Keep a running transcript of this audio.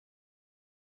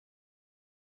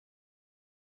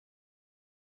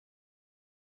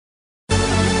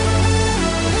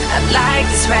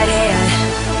This right here.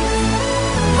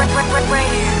 Right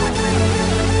here.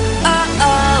 Oh,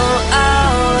 oh,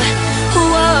 oh.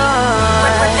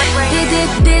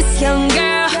 Whoa. This young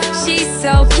girl, she's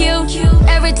so cute.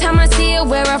 Every time I see her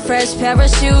wear a fresh pair of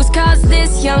shoes. Cause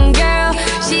this young girl,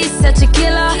 she's such a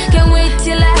killer. Can't wait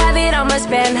till I have it, I'ma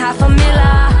spend $500,000.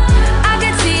 I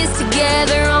could see us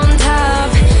together on